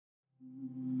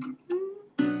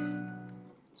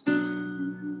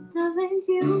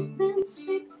you've been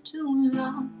sleeping too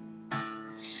long.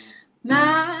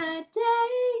 My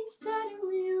day started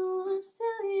when you were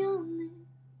still young.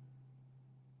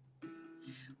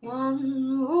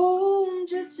 One room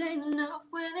just ain't enough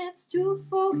when it's two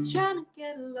folks trying to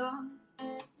get along.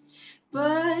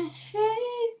 But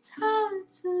it's hard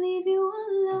to leave you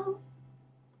alone.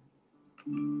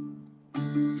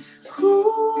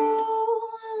 Ooh,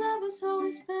 love is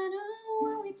always better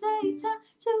when we take time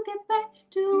to get back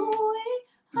to who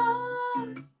we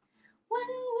are. When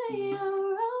we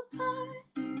are apart,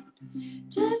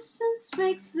 distance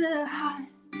makes the heart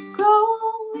grow.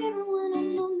 Even when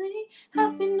I'm lonely,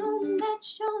 happy knowing that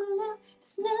your love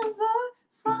is never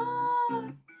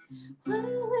far. When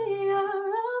we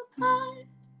are apart,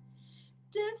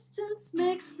 distance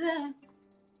makes the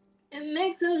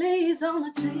leaves on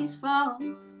the trees fall.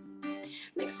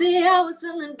 Makes the hours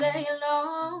in the day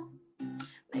long.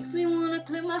 Makes me wanna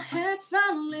clear my head,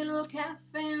 find a little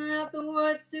cafe and write the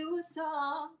words to a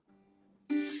song.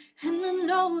 And I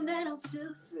know that I'm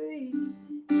still free,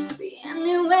 be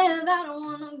anywhere that I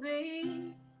wanna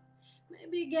be.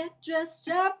 Maybe get dressed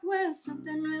up with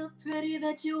something real pretty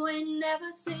that you ain't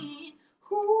never seen.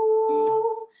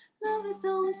 Ooh, love is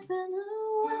always better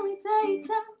when we take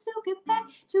time to get back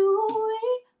to who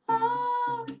we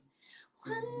are.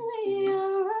 When we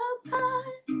are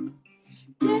apart,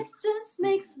 distance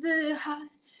makes the heart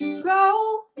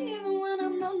grow. Even when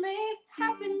I'm lonely,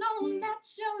 happy knowing that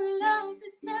your love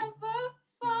is never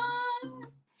far.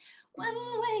 When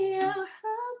we are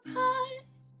apart,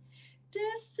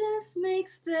 distance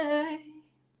makes the...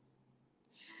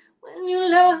 When you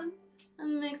love, it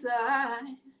makes it hard.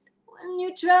 When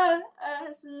you trust,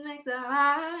 it makes it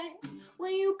hard.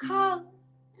 When you call,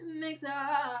 it makes it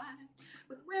hard.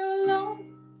 When we're alone,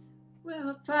 we're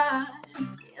apart.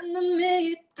 In the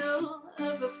middle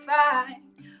of a fight,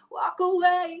 walk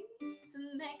away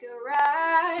to make it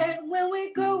right. When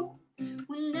we go,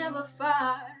 we never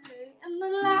fight. In the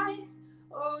light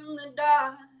or in the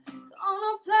dark, on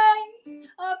a plane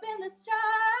up in the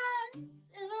stars,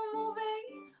 in a movie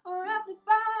or at the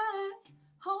bar,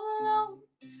 home alone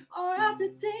or out to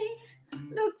tea.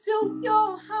 Look to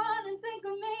your heart and think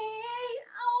of me.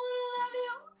 I wanna love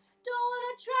you, don't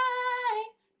wanna try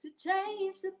to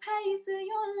change the pace of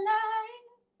your life.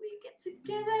 We get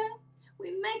together, we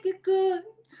make it good.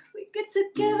 We get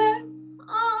together,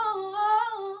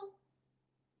 oh.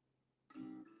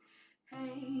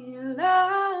 Hey,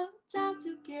 love, time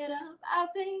to get up. I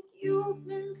think you've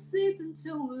been sleeping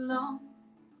too long.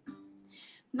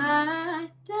 My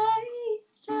day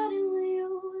started when you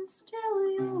were still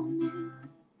young.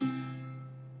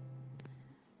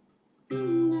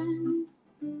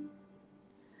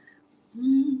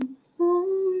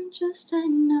 Just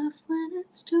enough when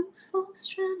it's two folks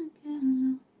trying to get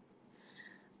along.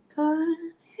 But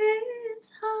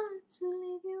it's hard to